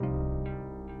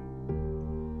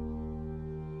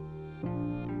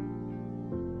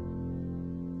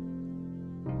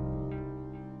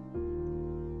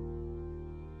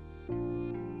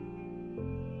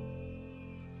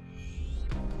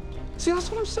See,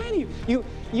 that's what I'm saying to you.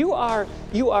 You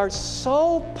are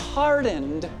so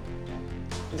pardoned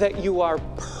that you are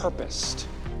purposed.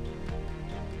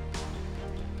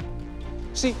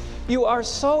 See, you are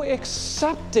so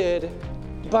accepted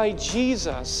by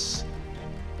Jesus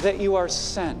that you are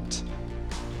sent.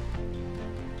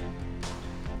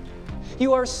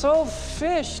 You are so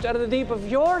fished out of the deep of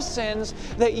your sins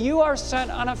that you are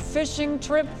sent on a fishing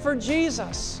trip for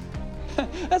Jesus.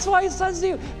 That's why he says to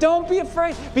you, don't be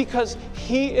afraid, because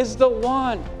he is the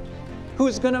one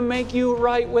who's going to make you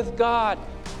right with God.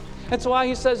 That's why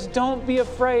he says, don't be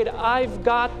afraid. I've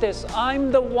got this.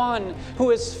 I'm the one who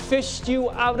has fished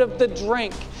you out of the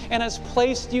drink and has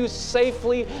placed you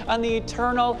safely on the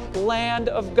eternal land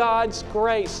of God's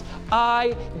grace.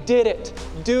 I did it.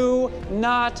 Do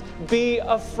not be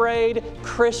afraid,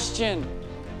 Christian.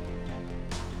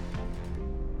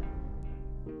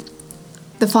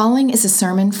 The following is a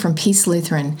sermon from Peace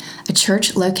Lutheran, a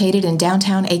church located in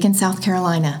downtown Aiken, South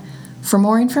Carolina. For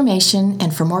more information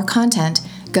and for more content,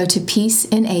 go to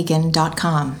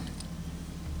peaceinaaiken.com.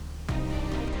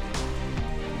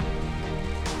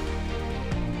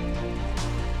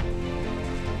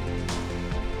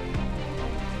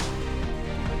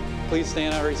 Please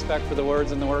stand out of respect for the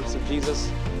words and the works of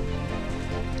Jesus.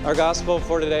 Our gospel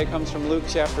for today comes from Luke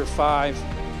chapter 5.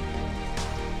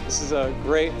 This is a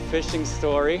great fishing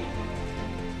story.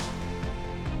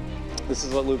 This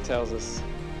is what Luke tells us.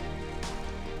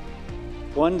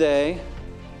 One day,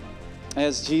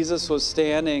 as Jesus was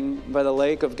standing by the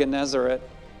lake of Gennesaret,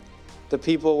 the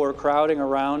people were crowding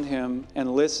around him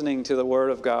and listening to the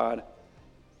word of God.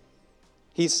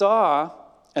 He saw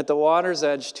at the water's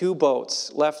edge 2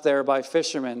 boats left there by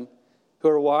fishermen who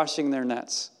were washing their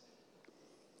nets.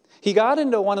 He got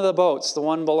into one of the boats, the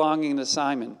one belonging to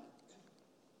Simon,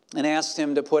 and asked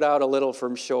him to put out a little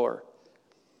from shore.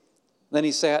 Then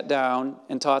he sat down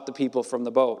and taught the people from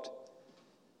the boat.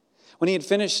 When he had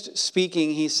finished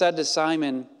speaking, he said to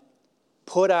Simon,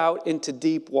 "Put out into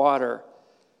deep water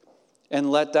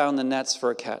and let down the nets for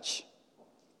a catch."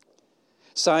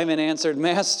 Simon answered,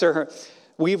 "Master,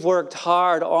 we've worked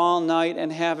hard all night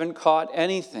and haven't caught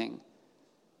anything.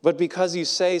 But because you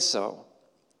say so,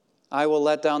 I will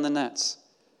let down the nets."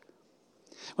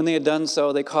 When they had done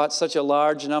so, they caught such a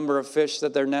large number of fish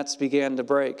that their nets began to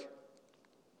break.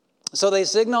 So they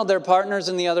signaled their partners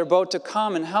in the other boat to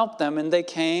come and help them, and they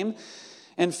came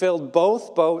and filled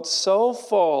both boats so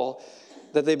full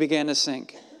that they began to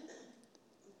sink.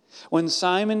 When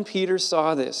Simon Peter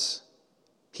saw this,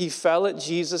 he fell at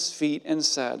Jesus' feet and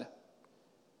said,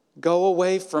 "Go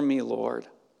away from me, Lord.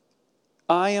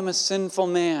 I am a sinful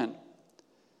man."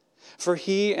 For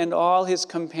he and all his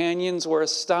companions were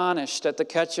astonished at the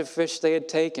catch of fish they had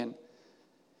taken.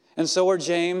 And so were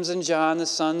James and John, the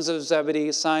sons of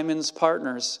Zebedee, Simon's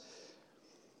partners.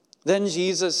 Then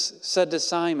Jesus said to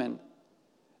Simon,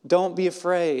 "Don't be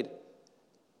afraid.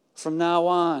 From now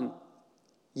on,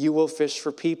 you will fish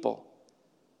for people."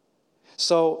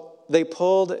 So they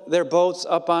pulled their boats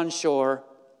up on shore,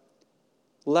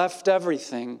 left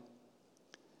everything,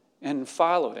 and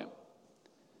followed him.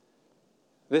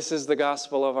 This is the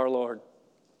gospel of our Lord.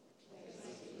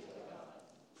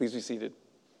 Please be seated.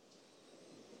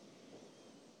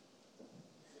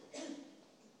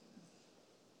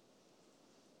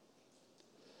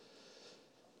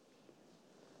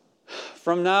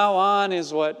 From now on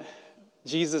is what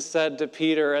Jesus said to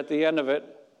Peter at the end of it.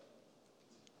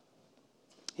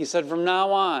 He said, from now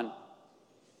on.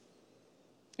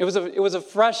 It was a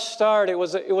fresh start. It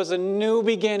was a new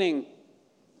beginning.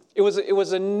 It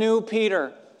was a new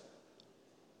Peter.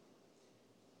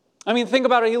 I mean, think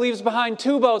about it. He leaves behind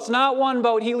 2 boats, not 1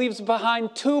 boat. He leaves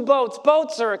behind 2 boats.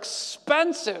 Boats are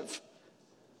expensive.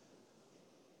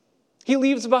 He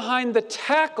leaves behind the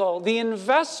tackle, the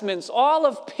investments, all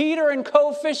of Peter and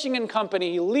Co. Fishing and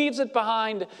Company. He leaves it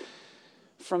behind.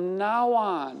 From now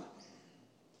on,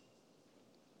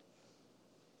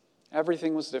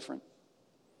 everything was different.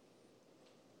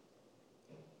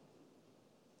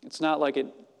 It's not like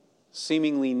it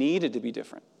seemingly needed to be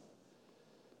different.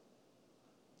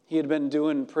 He had been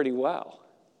doing pretty well.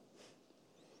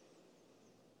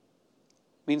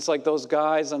 I mean, it's like those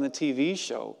guys on the TV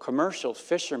show, commercial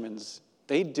fishermen,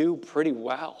 they do pretty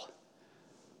well.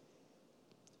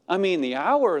 I mean, the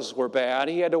hours were bad.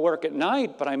 He had to work at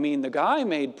night, but I mean, the guy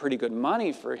made pretty good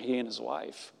money for he and his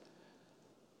wife.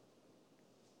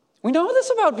 We know this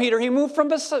about Peter. He moved from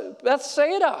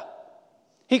Bethsaida.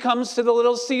 He comes to the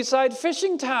little seaside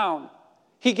fishing town.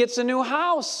 He gets a new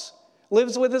house,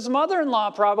 lives with his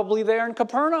mother-in-law probably there in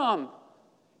Capernaum.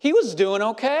 He was doing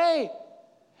okay.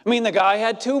 I mean, the guy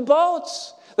had 2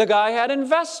 boats. The guy had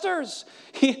investors.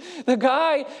 The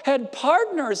guy had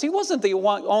partners. He wasn't the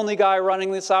only guy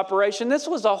running this operation. This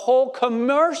was a whole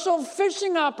commercial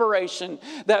fishing operation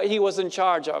that he was in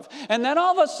charge of. And then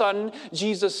all of a sudden,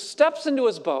 Jesus steps into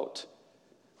his boat.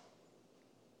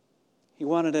 He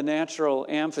wanted a natural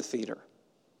amphitheater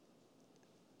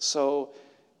so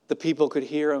the people could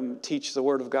hear him teach the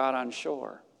word of God on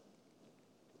shore.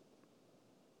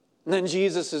 And then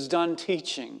Jesus is done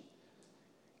teaching.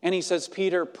 And he says,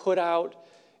 Peter, put out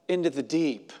into the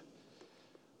deep.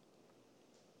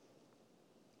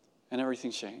 And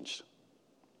everything changed.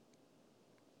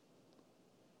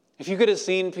 If you could have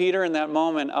seen Peter in that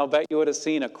moment, I'll bet you would have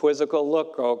seen a quizzical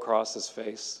look go across his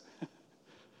face.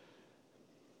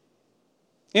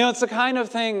 You know, it's the kind of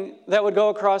thing that would go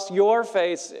across your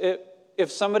face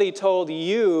if somebody told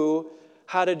you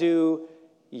how to do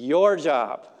your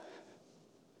job.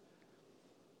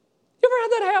 You ever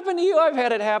had that happen to you? I've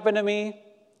had it happen to me.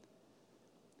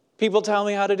 People tell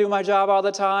me how to do my job all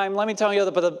the time. Let me tell you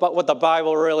what the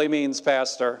Bible really means,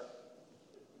 Pastor.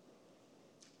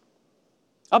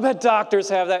 I'll bet doctors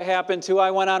have that happen too.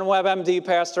 I went on WebMD,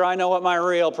 Pastor. I know what my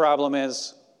real problem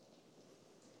is.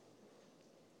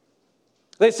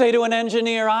 They say to an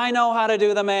engineer, I know how to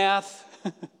do the math.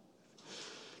 A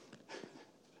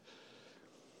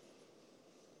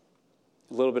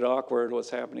little bit awkward what's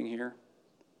happening here.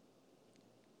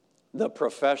 The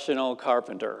professional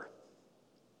carpenter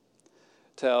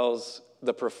tells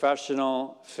the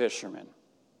professional fisherman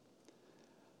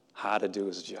how to do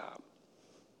his job.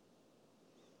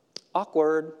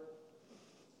 Awkward.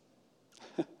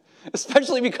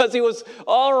 Especially because he was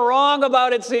all wrong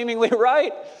about it, seemingly,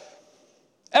 right?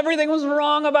 Everything was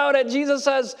wrong about it. Jesus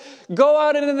says, go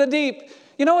out into the deep.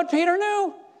 You know what Peter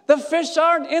knew? The fish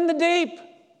aren't in the deep.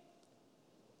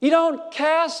 You don't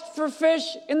cast for fish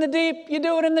in the deep. You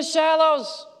do it in the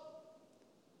shallows.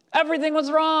 Everything was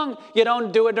wrong. You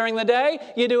don't do it during the day.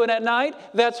 You do it at night.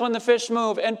 That's when the fish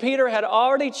move. And Peter had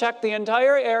already checked the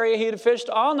entire area. He had fished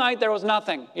all night. There was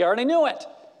nothing. He already knew it.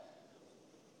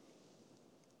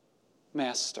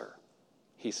 Master,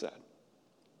 he said,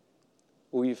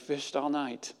 we fished all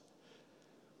night,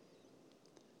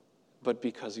 but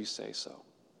because you say so.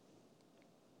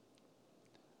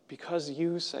 Because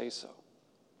you say so.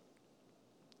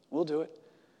 We'll do it.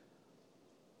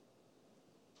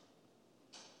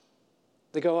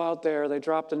 They go out there, they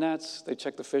drop the nets, they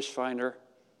check the fish finder.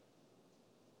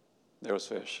 There was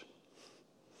fish.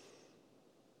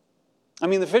 I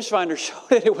mean, the fish finder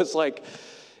showed it.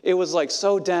 It was like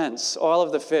so dense, all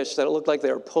of the fish, that it looked like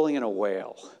they were pulling in a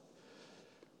whale.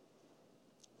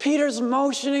 Peter's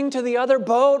motioning to the other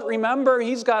boat. Remember,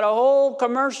 he's got a whole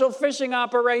commercial fishing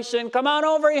operation. Come on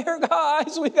over here,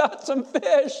 guys. We got some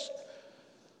fish.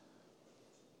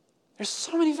 There's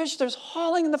so many fish. There's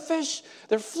hauling in the fish.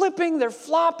 They're flipping. They're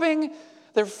flopping.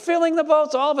 They're filling the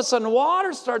boats. All of a sudden,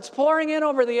 water starts pouring in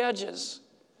over the edges.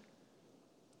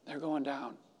 They're going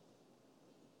down.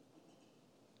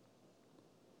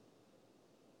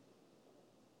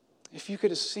 If you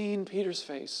could have seen Peter's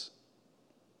face.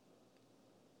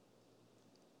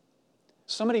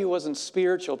 Somebody who wasn't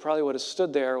spiritual probably would have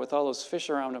stood there with all those fish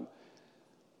around him.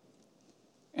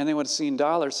 And they would have seen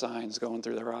dollar signs going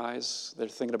through their eyes. They're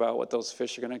thinking about what those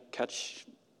fish are going to catch,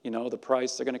 the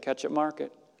price they're going to catch at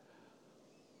market.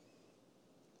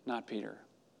 Not Peter.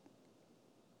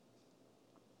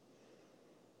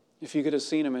 If you could have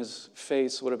seen him, his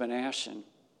face would have been ashen.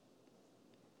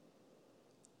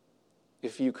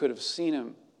 If you could have seen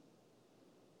him,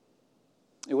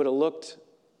 it would have looked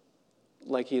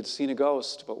like he had seen a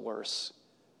ghost, but worse.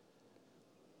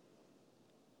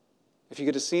 If you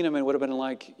could have seen him, it would have been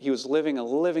like he was living a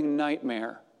living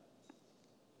nightmare,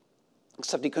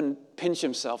 except he couldn't pinch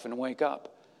himself and wake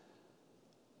up.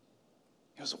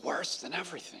 It was worse than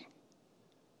everything.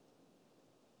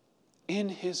 In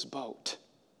his boat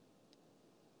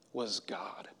was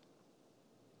God.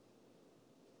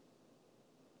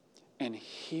 And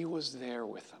he was there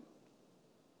with him.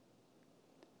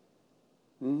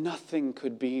 Nothing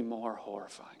could be more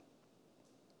horrifying.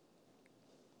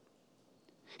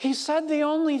 He said the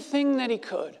only thing that he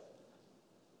could.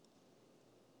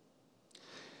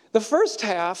 The first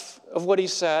half of what he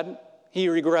said, he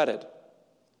regretted.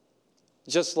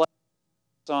 Just like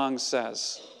the song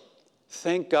says,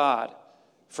 thank God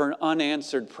for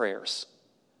unanswered prayers.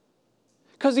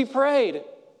 Because he prayed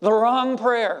the wrong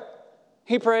prayer.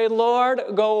 He prayed, Lord,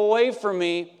 go away from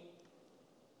me.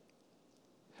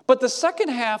 But the second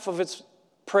half of his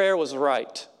prayer was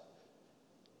right.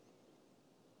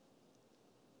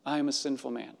 I am a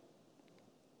sinful man.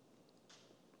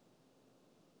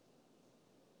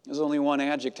 There's only one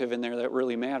adjective in there that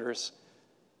really matters.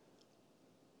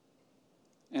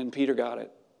 And Peter got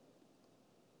it.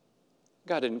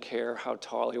 God didn't care how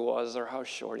tall he was or how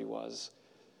short he was.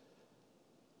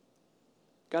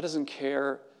 God doesn't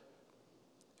care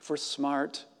if we're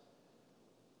smart,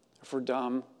 if we're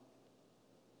dumb.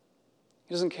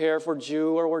 He doesn't care if we're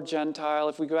Jew or we're Gentile,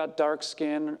 if we got dark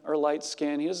skin or light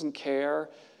skin. He doesn't care.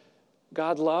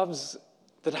 God loves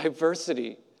the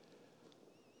diversity.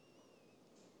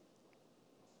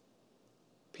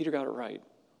 Peter got it right.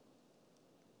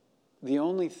 The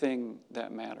only thing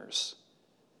that matters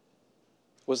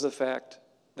was the fact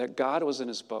that God was in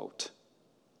his boat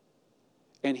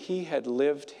and he had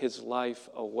lived his life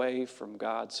away from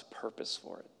God's purpose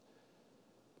for it.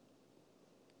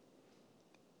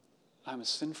 I'm a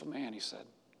sinful man, he said.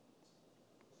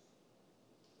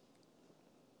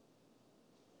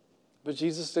 But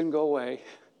Jesus didn't go away.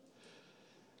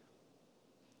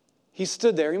 He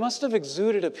stood there. He must have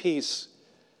exuded a peace.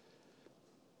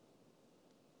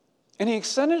 And he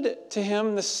extended to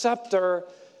him the scepter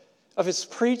of his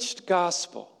preached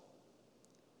gospel.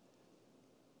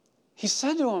 He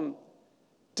said to him,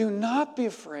 "Do not be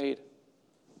afraid.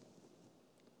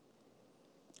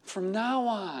 From now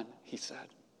on," he said,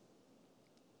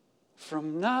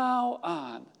 "from now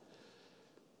on,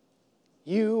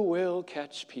 you will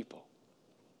catch people."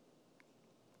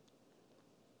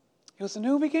 It was a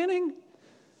new beginning.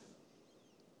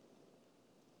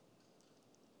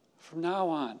 From now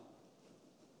on.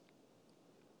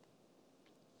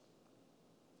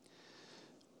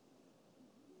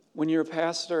 When you're a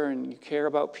pastor and you care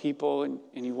about people and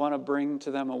you want to bring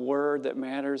to them a word that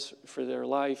matters for their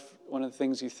life, one of the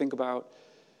things you think about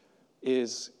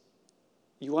is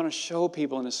you want to show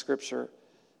people in the Scripture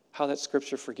how that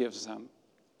Scripture forgives them.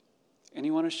 And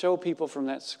you want to show people from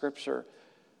that Scripture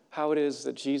how it is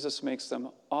that Jesus makes them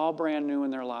all brand new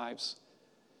in their lives.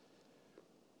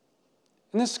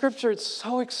 In this Scripture, it's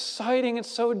so exciting, it's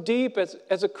so deep.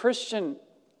 As a Christian,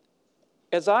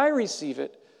 as I receive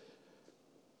it,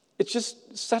 it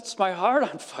just sets my heart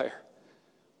on fire.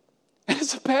 And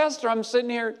as a pastor, I'm sitting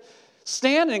here,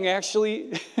 standing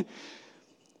actually,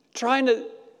 trying to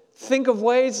think of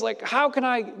ways like, how can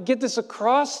I get this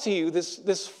across to you,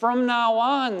 this from now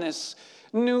on, this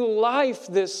new life,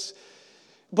 this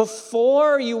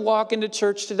before you walk into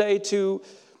church today to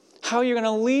how you're going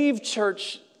to leave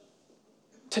church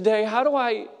today. How do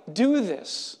I do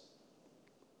this?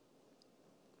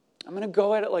 I'm going to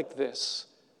go at it like this.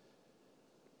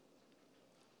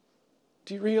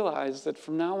 Do you realize that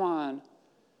from now on,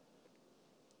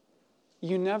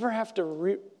 you never have to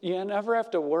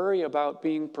worry about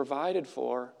being provided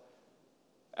for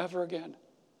ever again?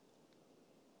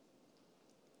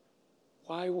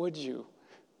 Why would you?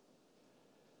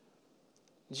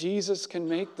 Jesus can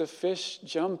make the fish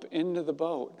jump into the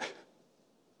boat.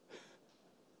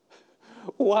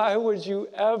 Why would you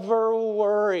ever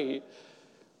worry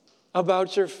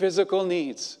about your physical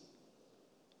needs?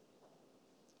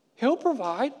 He'll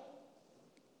provide.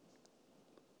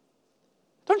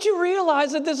 Don't you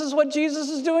realize that this is what Jesus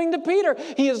is doing to Peter?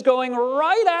 He is going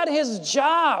right at his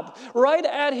job, right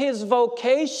at his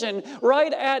vocation,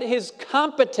 right at his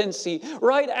competency,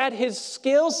 right at his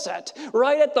skill set,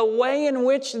 right at the way in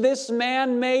which this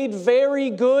man made very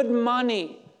good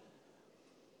money.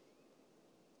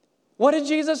 What did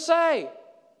Jesus say?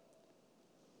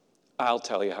 I'll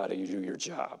tell you how to do your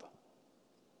job.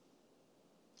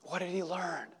 What did he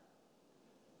learn?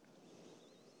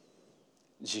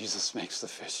 Jesus makes the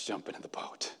fish jump into the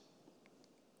boat.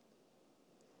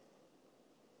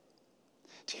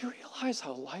 Do you realize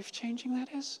how life-changing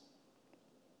that is?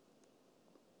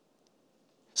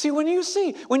 See, when you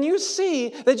see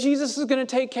that Jesus is going to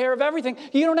take care of everything,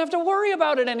 you don't have to worry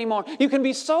about it anymore. You can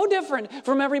be so different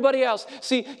from everybody else.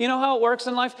 See, you know how it works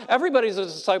in life? Everybody's a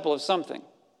disciple of something.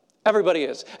 Everybody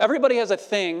is. Everybody has a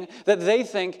thing that they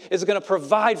think is going to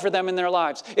provide for them in their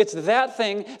lives. It's that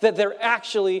thing that they're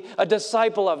actually a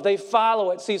disciple of. They follow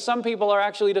it. See, some people are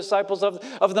actually disciples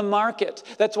of the market.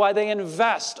 That's why they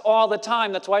invest all the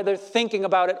time. That's why they're thinking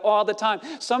about it all the time.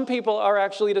 Some people are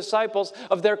actually disciples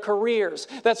of their careers.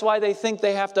 That's why they think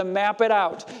they have to map it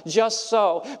out just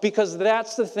so, because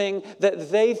that's the thing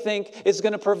that they think is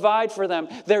going to provide for them.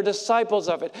 They're disciples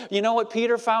of it. You know what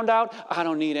Peter found out? I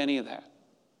don't need any of that.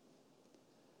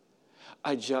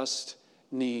 I just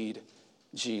need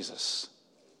Jesus.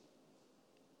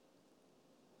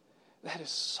 That is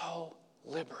so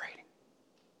liberating.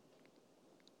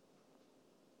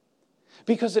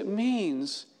 Because it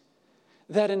means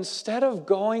that instead of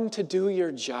going to do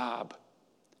your job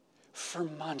for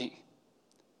money,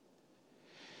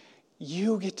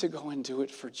 you get to go and do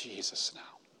it for Jesus now.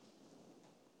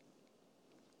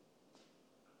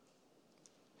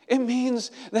 It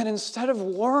means that instead of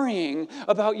worrying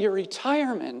about your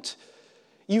retirement,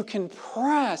 you can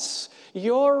press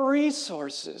your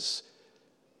resources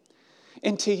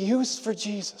into use for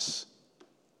Jesus.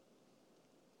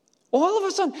 All of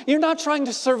a sudden, you're not trying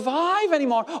to survive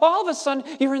anymore. All of a sudden,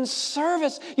 you're in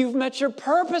service. You've met your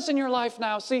purpose in your life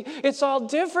now. See, it's all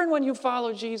different when you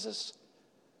follow Jesus.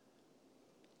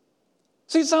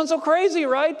 See, it sounds so crazy,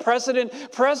 right?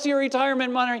 Press your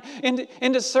retirement money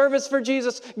into service for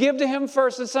Jesus. Give to him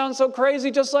first. It sounds so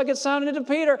crazy, just like it sounded to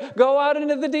Peter. Go out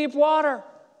into the deep water.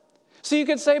 So you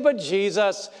could say, but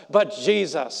Jesus.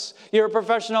 You're a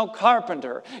professional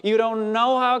carpenter. You don't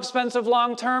know how expensive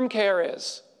long-term care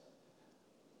is.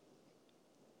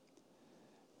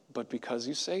 But because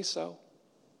you say so.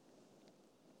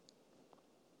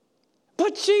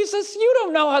 But Jesus, you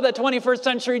don't know how the 21st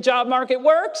century job market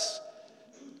works.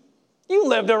 You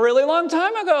lived a really long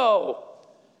time ago.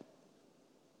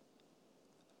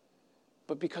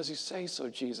 But because you say so,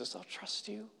 Jesus, I'll trust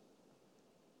you.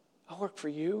 I'll work for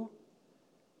you.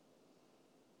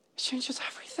 It changes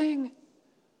everything.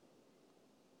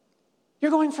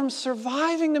 You're going from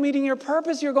surviving to meeting your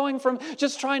purpose. You're going from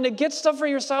just trying to get stuff for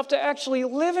yourself to actually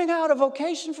living out a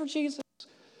vocation for Jesus.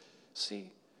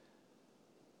 See,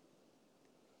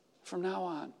 from now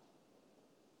on,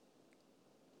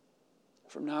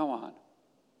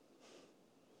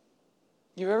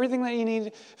 you have everything that you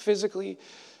need physically,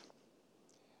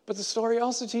 but the story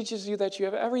also teaches you that you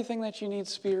have everything that you need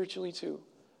spiritually too.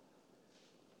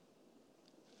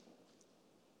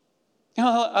 You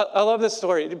know, I love this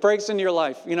story. It breaks into your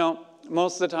life. You know,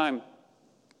 most of the time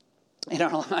in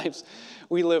our lives,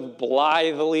 we live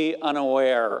blithely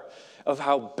unaware of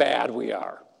how bad we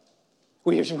are.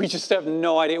 We just have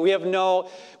no idea. We have no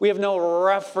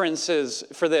references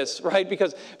for this, right?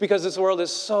 Because this world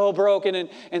is so broken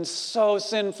and so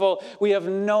sinful. We have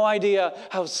no idea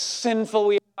how sinful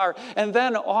we are. And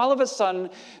then all of a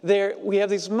sudden, we have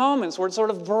these moments where it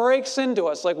sort of breaks into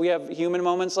us. Like we have human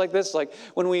moments like this, like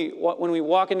when we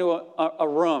walk into a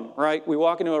room, right? We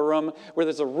walk into a room where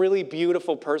there's a really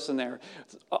beautiful person there.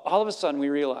 All of a sudden, we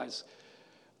realize,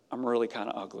 I'm really kind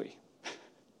of ugly.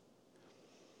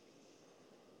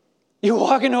 You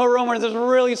walk into a room where there's a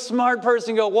really smart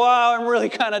person, you go, wow, I'm really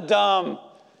kind of dumb.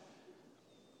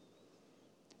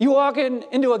 You walk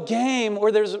into a game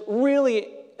where there's really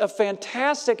a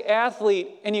fantastic athlete,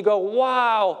 and you go,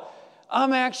 wow,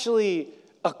 I'm actually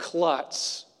a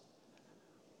klutz.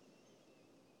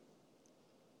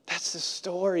 That's the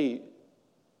story,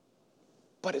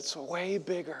 but it's way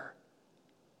bigger.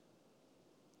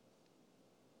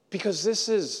 Because this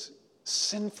is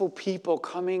sinful people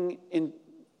coming into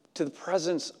the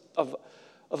presence of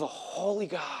a holy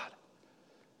God.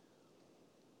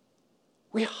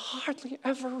 We hardly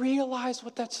ever realize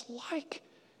what that's like.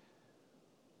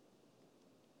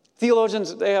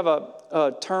 Theologians, they have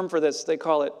a term for this. They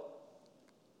call it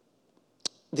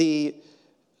the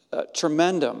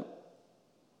tremendum.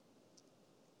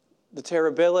 The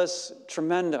terribilis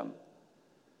tremendum.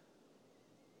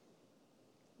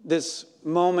 This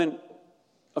moment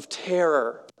of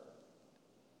terror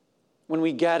when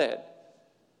we get it.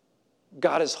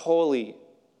 God is holy.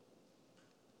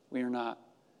 We are not.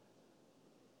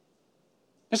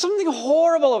 There's something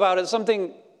horrible about it,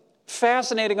 something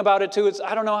fascinating about it too.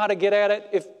 I don't know how to get at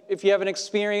it. If you have an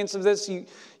experience of this,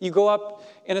 you go up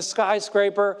in a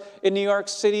skyscraper in New York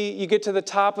City, you get to the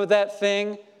top of that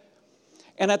thing,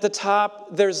 and at the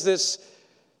top there's this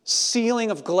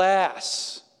ceiling of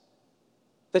glass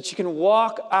that you can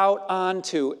walk out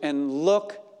onto and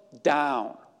look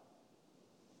down.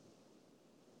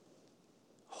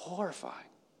 Horrifying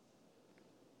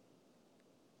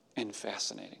and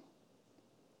fascinating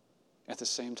at the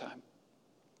same time.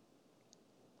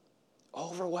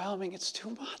 Overwhelming, it's too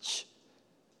much.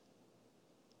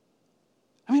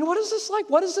 I mean, what is this like?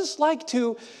 What is this like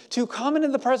to come into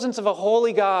the presence of a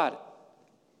holy God?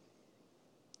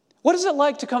 What is it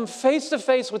like to come face to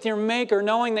face with your Maker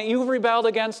knowing that you've rebelled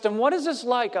against Him? What is this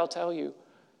like? I'll tell you,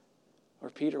 or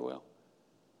Peter will.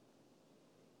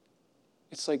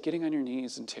 It's like getting on your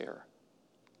knees in terror.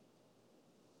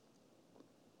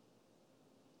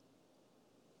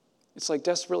 It's like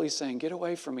desperately saying, get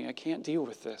away from me. I can't deal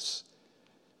with this.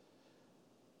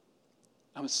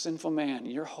 I'm a sinful man.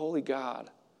 You're holy God.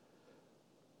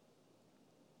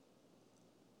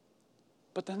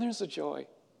 But then there's the joy.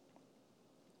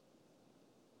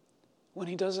 When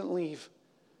He doesn't leave.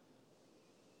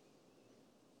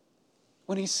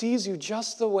 When He sees you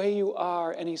just the way you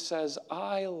are and He says,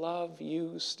 I love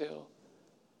you still.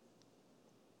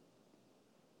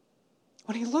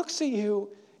 When He looks at you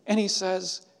and He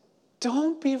says,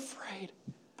 don't be afraid.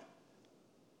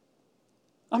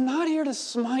 I'm not here to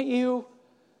smite you.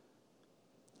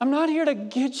 I'm not here to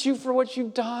get you for what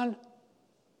you've done.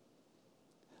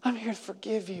 I'm here to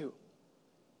forgive you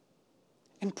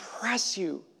and press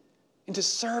you into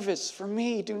service for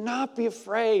me. Do not be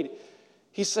afraid.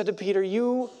 He said to Peter,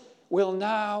 you will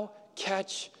now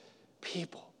catch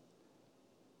people.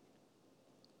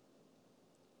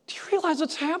 Do you realize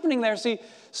what's happening there? See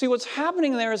what's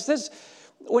happening there is this.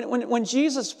 When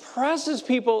Jesus presses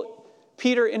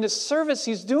Peter into service,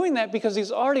 he's doing that because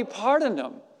he's already pardoned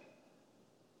them.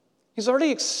 He's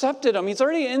already accepted them. He's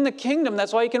already in the kingdom.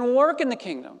 That's why he can work in the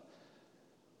kingdom.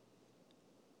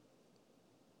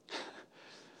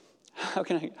 How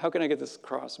can I get this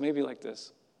across? Maybe like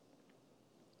this.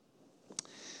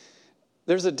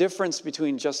 There's a difference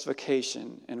between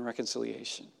justification and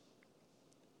reconciliation.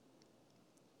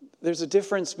 There's a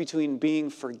difference between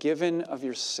being forgiven of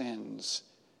your sins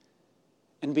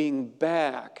and being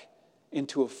back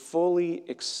into a fully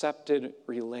accepted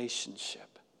relationship.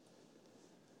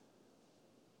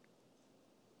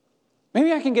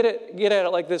 Maybe I can get at it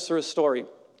like this through a story.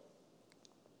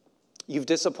 You've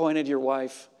disappointed your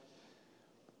wife.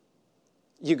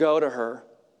 You go to her.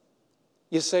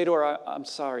 You say to her, I'm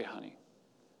sorry, honey.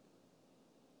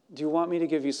 Do you want me to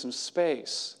give you some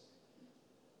space?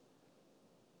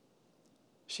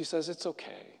 She says, it's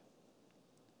okay.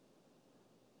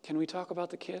 Can we talk about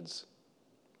the kids?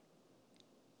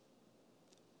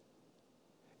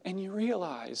 And you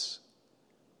realize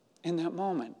in that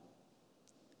moment,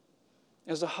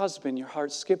 as a husband, your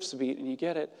heart skips a beat and you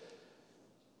get it.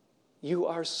 You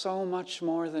are so much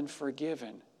more than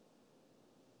forgiven.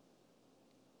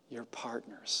 You're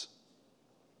partners.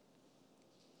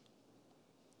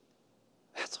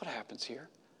 That's what happens here.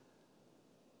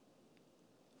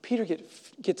 Peter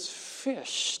gets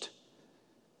fished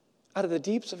out of the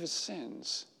deeps of his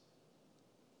sins.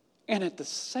 And at the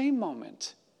same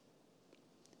moment,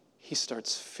 he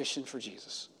starts fishing for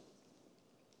Jesus.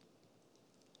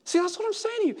 See, that's what I'm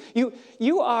saying to you.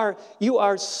 You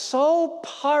are so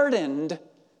pardoned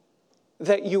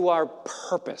that you are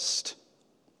purposed.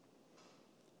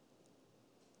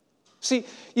 See,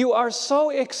 you are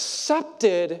so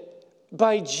accepted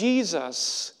by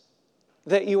Jesus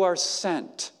that you are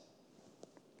sent.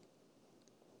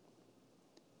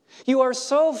 You are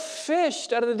so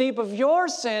fished out of the deep of your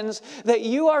sins that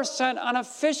you are sent on a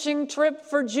fishing trip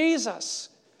for Jesus.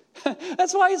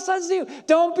 That's why he says to you,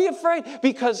 don't be afraid,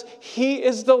 because he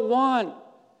is the one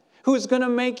who's going to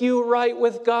make you right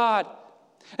with God.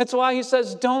 That's why he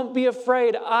says, don't be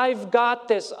afraid. I've got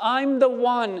this. I'm the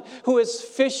one who has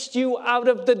fished you out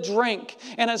of the drink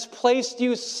and has placed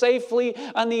you safely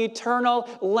on the eternal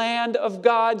land of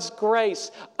God's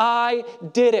grace. I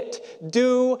did it.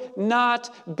 Do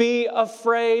not be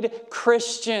afraid,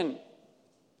 Christian.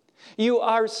 You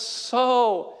are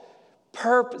so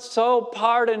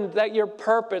pardoned that you're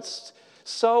purposed,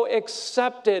 so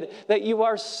accepted that you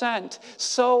are sent,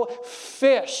 so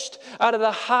fished out of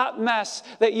the hot mess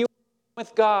that you are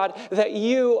with God, that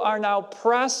you are now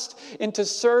pressed into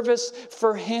service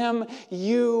for him.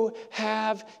 You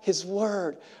have his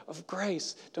word of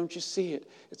grace. Don't you see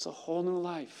it? It's a whole new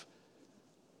life.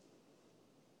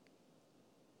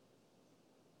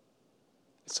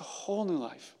 It's a whole new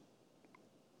life.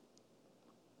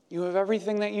 You have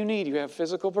everything that you need. You have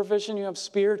physical provision, you have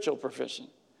spiritual provision.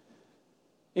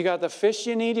 You got the fish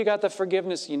you need, you got the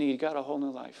forgiveness you need. You got a whole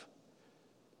new life.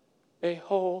 A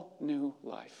whole new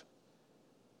life.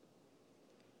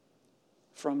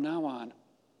 From now on,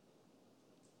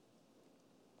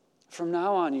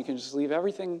 you can just leave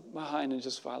everything behind and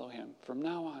just follow him. From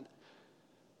now on.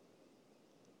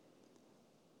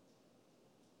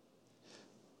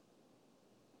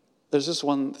 There's just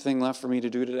one thing left for me to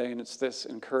do today, and it's this: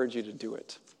 encourage you to do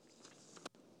it.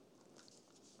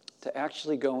 To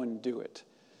actually go and do it.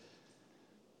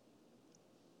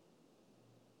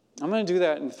 I'm going to do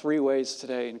that in 3 ways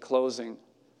today in closing.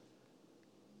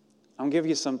 I'm going to give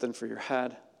you something for your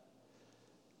head.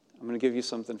 I'm going to give you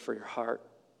something for your heart.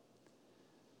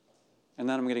 And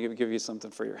then I'm going to give you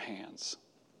something for your hands.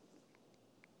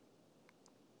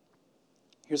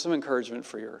 Here's some encouragement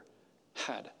for your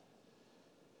head.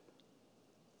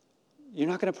 You're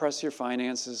not going to press your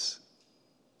finances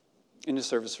into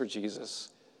service for Jesus.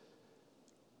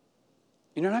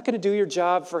 You're not going to do your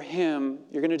job for him.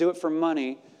 You're going to do it for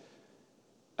money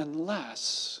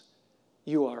unless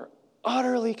you are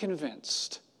utterly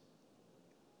convinced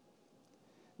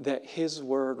that his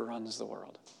word runs the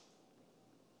world.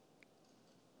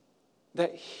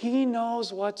 That he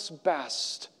knows what's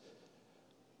best.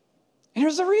 And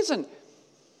here's the reason.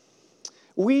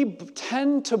 We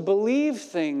tend to believe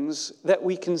things that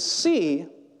we can see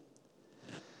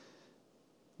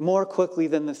more quickly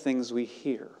than the things we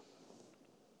hear.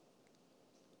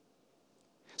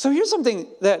 So here's something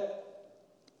that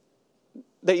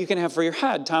you can have for your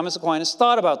head. Thomas Aquinas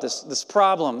thought about this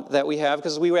problem that we have,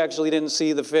 because we actually didn't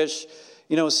see the fish,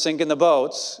 sink in the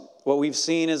boats. What we've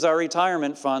seen is our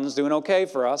retirement funds doing okay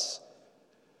for us.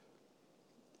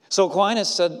 So Aquinas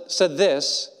said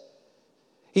this.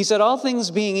 He said, all things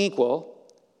being equal,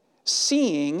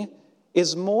 seeing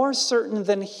is more certain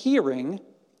than hearing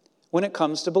when it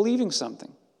comes to believing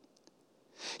something.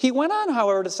 He went on,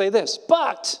 however, to say this,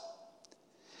 but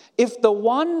if the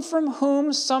one from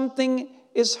whom something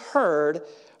is heard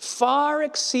far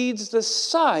exceeds the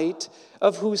sight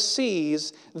of who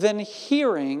sees, then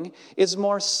hearing is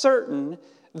more certain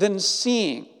than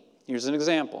seeing. Here's an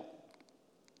example.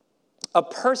 A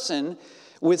person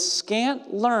with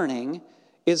scant learning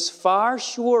is far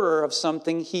surer of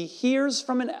something he hears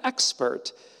from an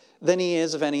expert than he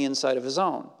is of any insight of his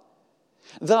own.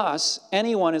 Thus,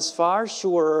 anyone is far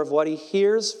surer of what he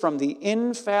hears from the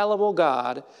infallible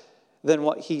God than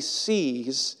what he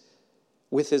sees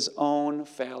with his own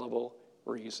fallible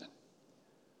reason.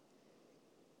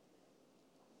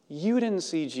 You didn't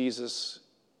see Jesus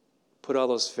put all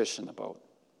those fish in the boat.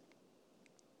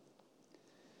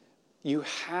 You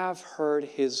have heard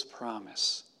his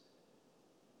promise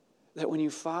that when you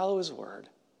follow his word,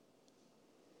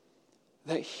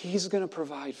 that he's going to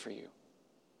provide for you.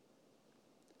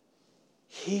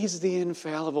 He's the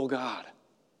infallible God.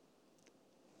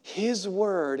 His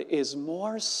word is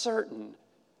more certain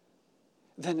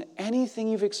than anything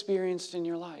you've experienced in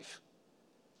your life.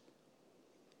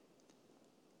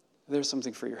 There's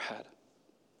something for your head.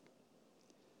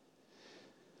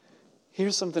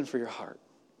 Here's something for your heart.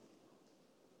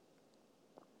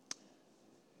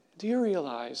 Do you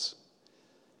realize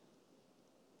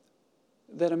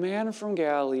that a man from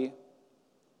Galilee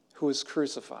who was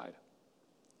crucified,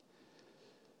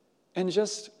 and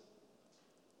just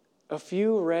a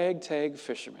few ragtag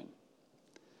fishermen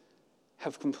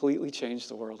have completely changed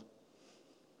the world?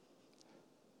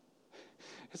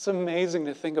 It's amazing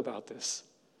to think about this.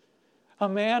 A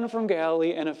man from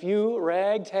Galilee and a few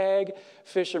ragtag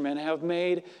fishermen have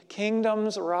made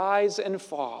kingdoms rise and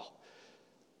fall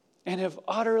and have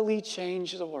utterly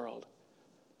changed the world.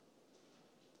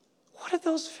 What did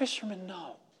those fishermen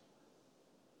know?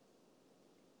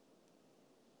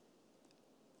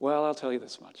 Well, I'll tell you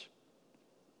this much.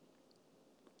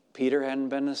 Peter hadn't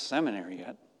been to seminary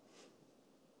yet.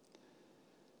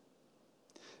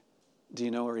 Do you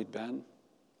know where he'd been?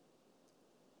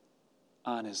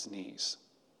 On his knees,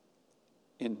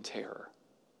 in terror.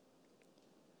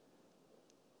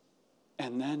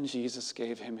 And then Jesus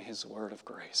gave him his word of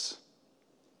grace.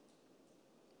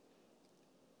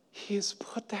 He has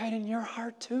put that in your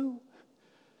heart too.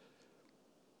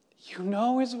 You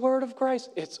know his word of grace.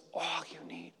 It's all you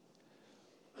need.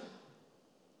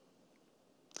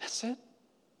 That's it.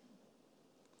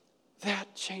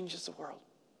 That changes the world.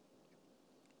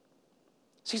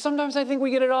 See, sometimes I think we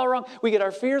get it all wrong. We get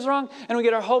our fears wrong, and we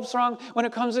get our hopes wrong when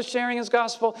it comes to sharing his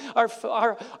gospel.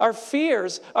 Our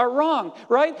fears are wrong,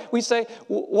 right? We say,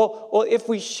 well, if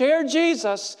we share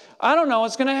Jesus, I don't know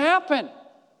what's going to happen.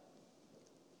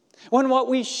 When what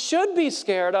we should be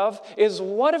scared of is,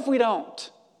 what if we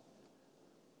don't?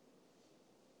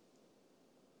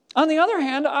 On the other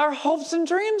hand, our hopes and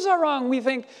dreams are wrong. We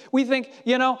think,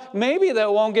 maybe they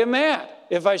won't get mad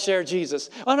if I share Jesus.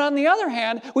 And on the other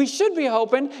hand, we should be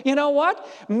hoping, you know what?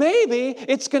 Maybe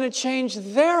it's going to change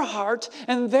their heart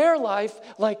and their life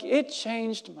like it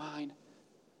changed mine.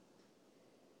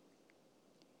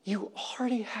 You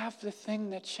already have the thing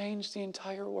that changed the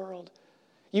entire world.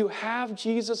 You have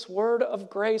Jesus' word of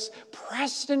grace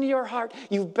pressed into your heart.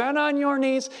 You've been on your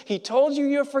knees. He told you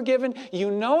you're forgiven.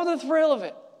 You know the thrill of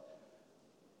it.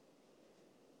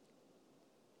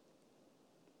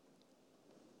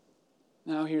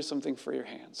 Now here's something for your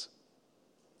hands.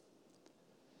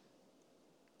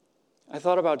 I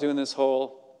thought about doing this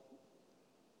whole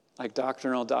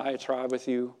doctrinal diatribe with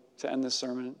you to end this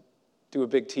sermon, do a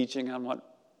big teaching on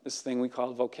what this thing we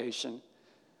call vocation.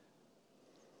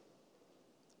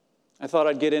 I thought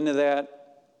I'd get into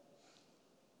that,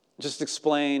 just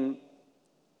explain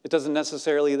it doesn't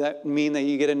necessarily mean that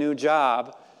you get a new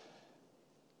job.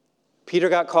 Peter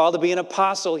got called to be an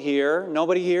apostle here.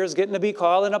 Nobody here is getting to be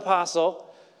called an apostle.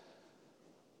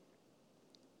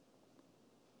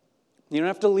 You don't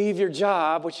have to leave your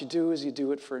job. What you do is you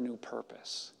do it for a new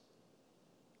purpose.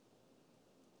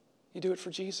 You do it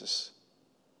for Jesus.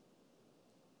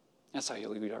 That's how you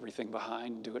leave everything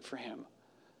behind and do it for him.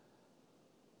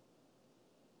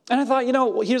 And I thought,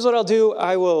 here's what I'll do.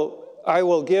 I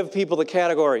will give people the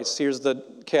categories. Here's the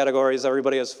categories.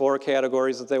 Everybody has 4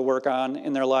 categories that they work on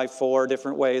in their life, 4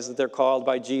 different ways that they're called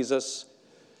by Jesus.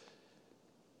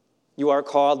 You are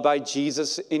called by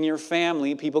Jesus in your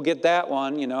family. People get that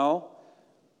one, you know.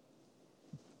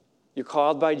 You're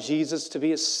called by Jesus to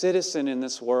be a citizen in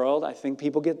this world. I think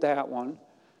people get that one.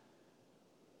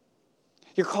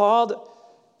 You're called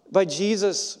by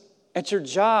Jesus at your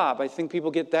job. I think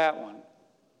people get that one.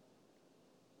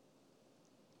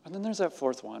 And then there's that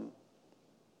 4th one.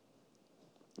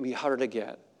 It'll be harder to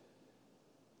get.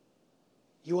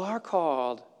 You are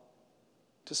called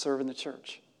to serve in the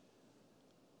church.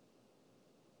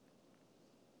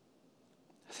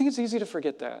 I think it's easy to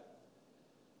forget that.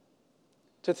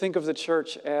 To think of the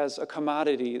church as a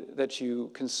commodity that you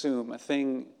consume, a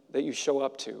thing that you show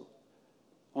up to,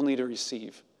 only to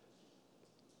receive.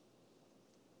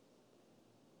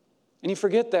 And you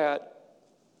forget that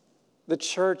the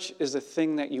church is a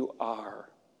thing that you are.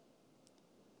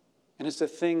 And it's a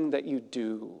thing that you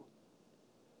do.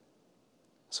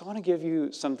 So I want to give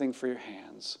you something for your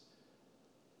hands.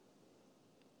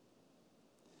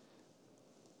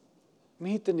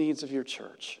 Meet the needs of your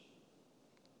church.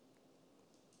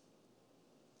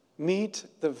 Meet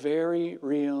the very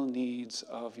real needs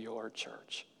of your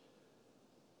church.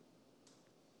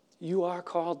 You are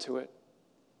called to it.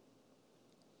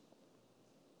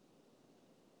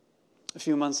 A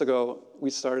few months ago, we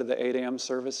started the 8 a.m.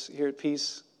 service here at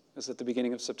Peace. It was at the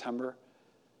beginning of September.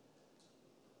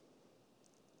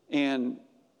 And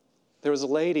there was a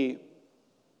lady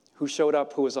who showed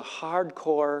up who was a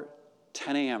hardcore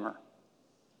 10 a.m.er.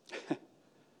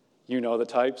 You know the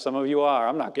type. Some of you are.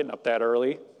 I'm not getting up that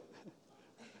early.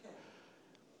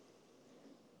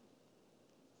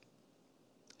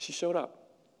 She showed up.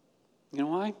 You know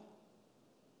why?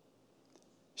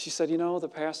 She said, the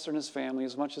pastor and his family,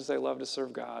 as much as they love to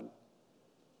serve God,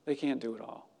 they can't do it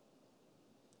all.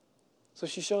 So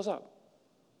she shows up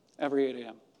every 8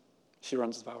 a.m. She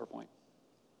runs the PowerPoint.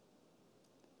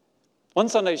 One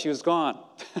Sunday she was gone.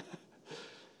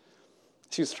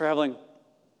 She was traveling.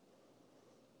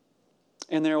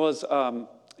 And there was an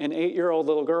 8-year-old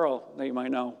little girl that you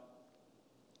might know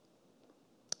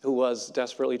who was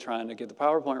desperately trying to get the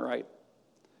PowerPoint right.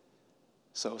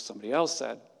 So somebody else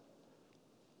said,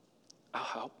 I'll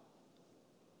help.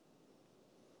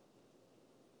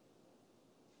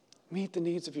 Meet the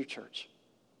needs of your church.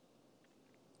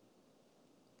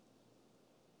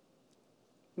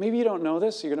 Maybe you don't know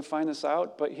this, you're going to find this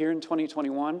out, but here in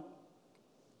 2021,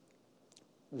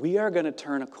 we are going to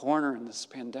turn a corner in this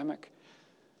pandemic.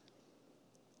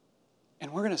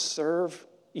 And we're going to serve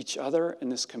each other in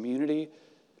this community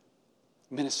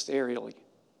ministerially.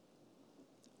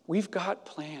 We've got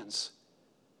plans.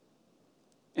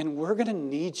 And we're going to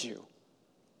need you.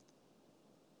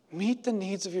 Meet the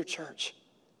needs of your church.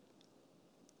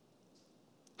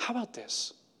 How about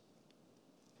this?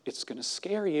 It's going to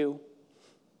scare you.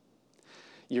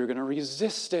 You're going to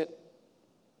resist it.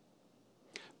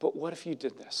 But what if you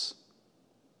did this?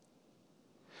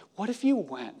 What if you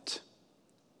went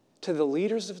to the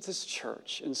leaders of this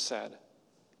church and said,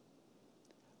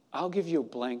 I'll give you a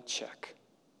blank check.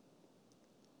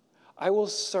 I will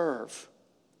serve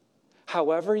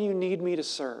however you need me to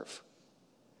serve,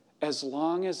 as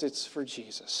long as it's for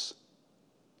Jesus.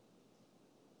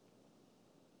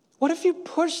 What if you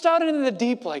pushed out into the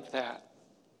deep like that?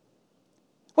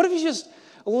 What if you just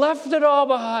left it all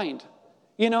behind?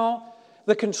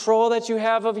 The control that you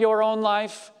have of your own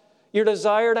life, your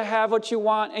desire to have what you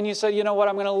want, and you said, you know what,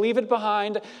 I'm going to leave it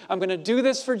behind. I'm going to do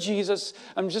this for Jesus.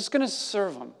 I'm just going to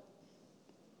serve him.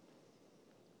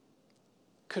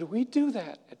 Could we do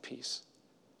that at Peace?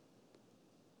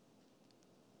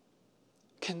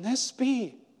 Can this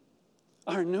be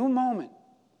our new moment?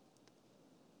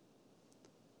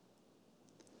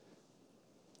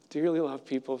 Dearly loved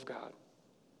people of God,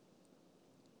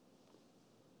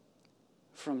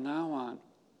 from now on,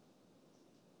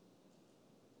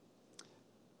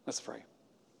 let's pray.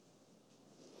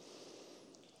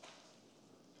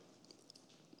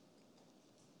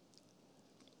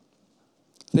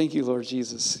 Thank you, Lord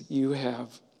Jesus. You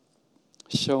have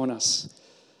shown us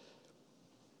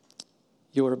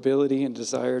your ability and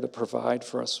desire to provide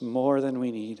for us more than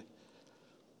we need.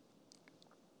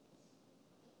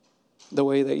 The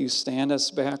way that you stand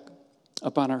us back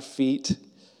up on our feet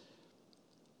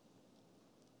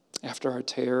after our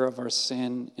terror of our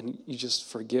sin, and you just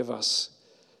forgive us.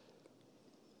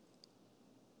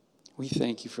 We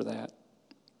thank you for that.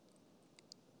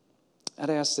 I'd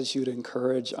ask that you'd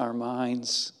encourage our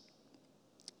minds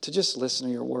to just listen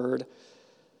to your word,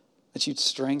 that you'd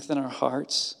strengthen our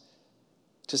hearts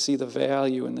to see the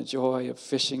value and the joy of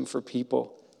fishing for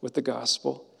people with the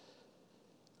gospel.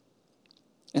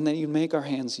 and that you make our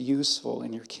hands useful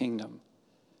in your kingdom.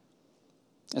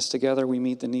 As together we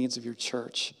meet the needs of your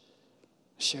church,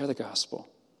 share the gospel.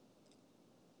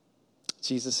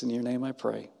 Jesus, in your name I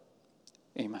pray.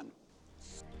 Amen.